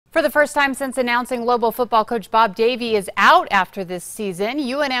For the first time since announcing Lobo football coach Bob Davie is out after this season,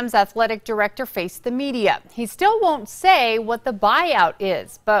 UNM's athletic director faced the media. He still won't say what the buyout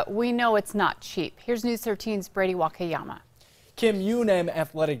is, but we know it's not cheap. Here's News 13's Brady Wakayama. Kim, UNM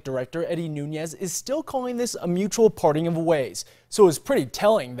athletic director Eddie Nunez is still calling this a mutual parting of ways. So it's pretty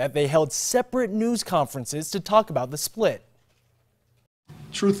telling that they held separate news conferences to talk about the split.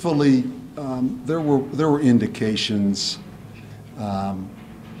 Truthfully, there were indications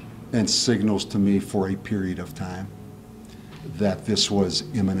and signals to me for a period of time that this was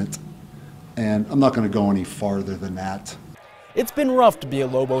imminent, and I'm not going to go any farther than that. It's been rough to be a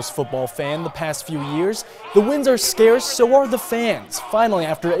Lobos football fan the past few years. The wins are scarce, so are the fans. Finally,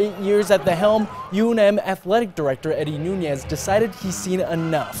 after 8 years at the helm, UNM athletic director Eddie Nunez decided he's seen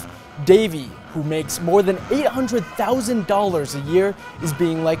enough. Davie, who makes more than $800,000 a year, is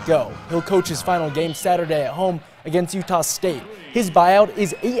being let go. He'll coach his final game Saturday at home against Utah State. His buyout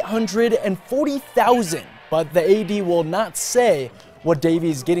is $840,000, but the AD will not say what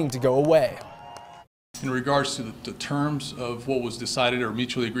Davie is getting to go away. In regards to the terms of what was decided or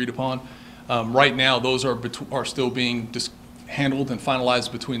mutually agreed upon, right now those are still being handled and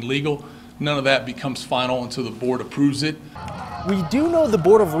finalized between legal. None of that becomes final until the board approves it. We do know the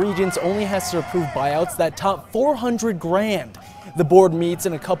Board of Regents only has to approve buyouts that top $400,000. The board meets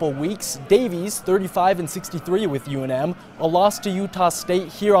in a couple weeks. Davie's 35-63 with UNM. A loss to Utah State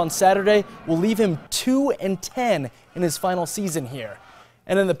here on Saturday will leave him 2-10 in his final season here.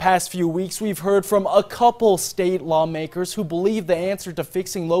 And in the past few weeks, we've heard from a couple state lawmakers who believe the answer to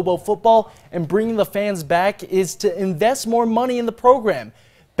fixing Lobo football and bringing the fans back is to invest more money in the program.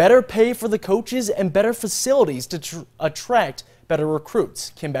 Better pay for the coaches and better facilities to attract better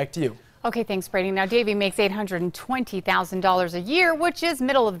recruits. Kim, back to you. Okay, thanks, Brady. Now, Davie makes $820,000 a year, which is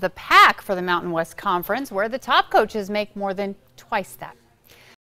middle of the pack for the Mountain West Conference, where the top coaches make more than twice that.